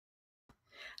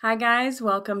Hi guys,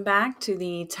 welcome back to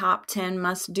the top 10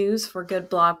 must-dos for good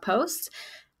blog posts.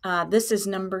 This is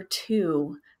number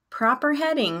 2. Proper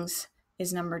headings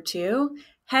is number 2.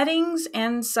 Headings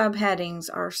and subheadings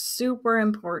are super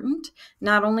important,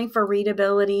 not only for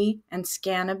readability and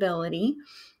scannability,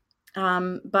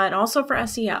 but also for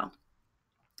SEO.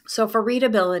 So for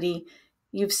readability,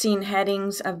 you've seen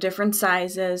headings of different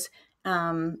sizes.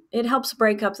 It helps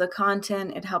break up the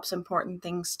content. It helps important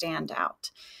things stand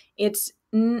out.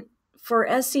 For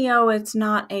SEO, it's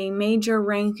not a major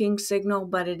ranking signal,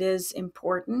 but it is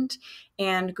important.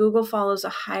 And Google follows a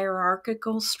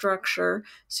hierarchical structure,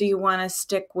 so you want to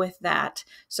stick with that.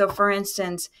 So for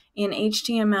instance, in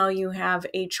HTML, you have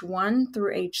H1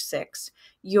 through H6.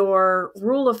 Your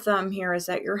rule of thumb here is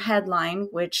that your headline,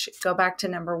 which go back to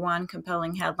number 1,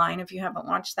 compelling headline, if you haven't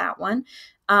watched that one,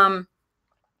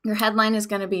 your headline is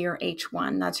going to be your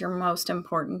H1. That's your most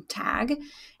important tag.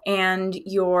 And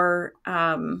your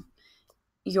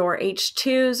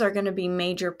H2s are going to be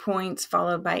major points,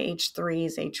 followed by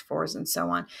H3s, H4s, and so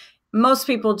on. Most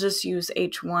people just use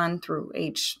H1 through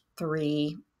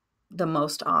H3 the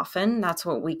most often. That's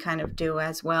what we kind of do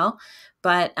as well.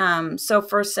 But so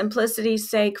for simplicity's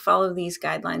sake, follow these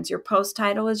guidelines. Your post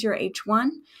title is your H1,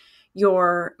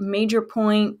 your major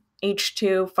point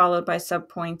H2, followed by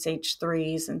subpoints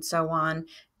H3s, and so on.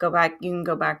 You can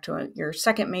go back to it. Your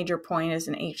second major point is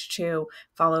an H2,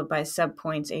 followed by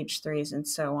subpoints H3s, and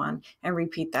so on, and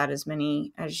repeat that as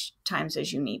many times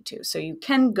as you need to. So you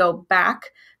can go back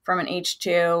from an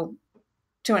H2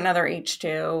 to another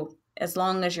H2 as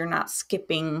long as you're not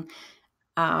skipping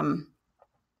levels,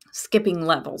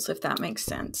 if that makes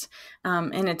sense.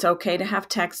 And it's okay to have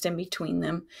text in between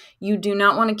them. You do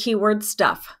not want to keyword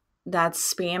stuff.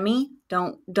 That's spammy.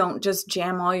 Don't just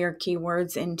jam all your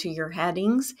keywords into your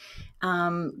headings.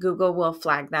 Google will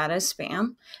flag that as spam.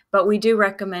 But we do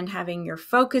recommend having your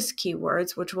focus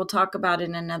keywords, which we'll talk about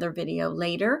in another video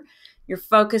later, your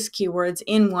focus keywords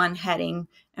in one heading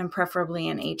and preferably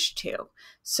in H2.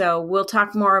 So we'll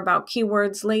talk more about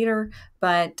keywords later,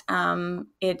 but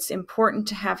it's important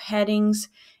to have headings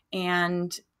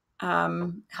and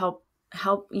help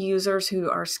users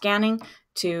who are scanning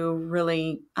to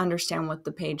really understand what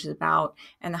the page is about.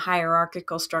 And the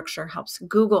hierarchical structure helps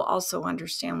Google also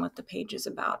understand what the page is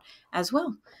about as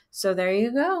well. So there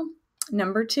you go.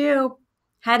 Number 2,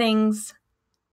 headings.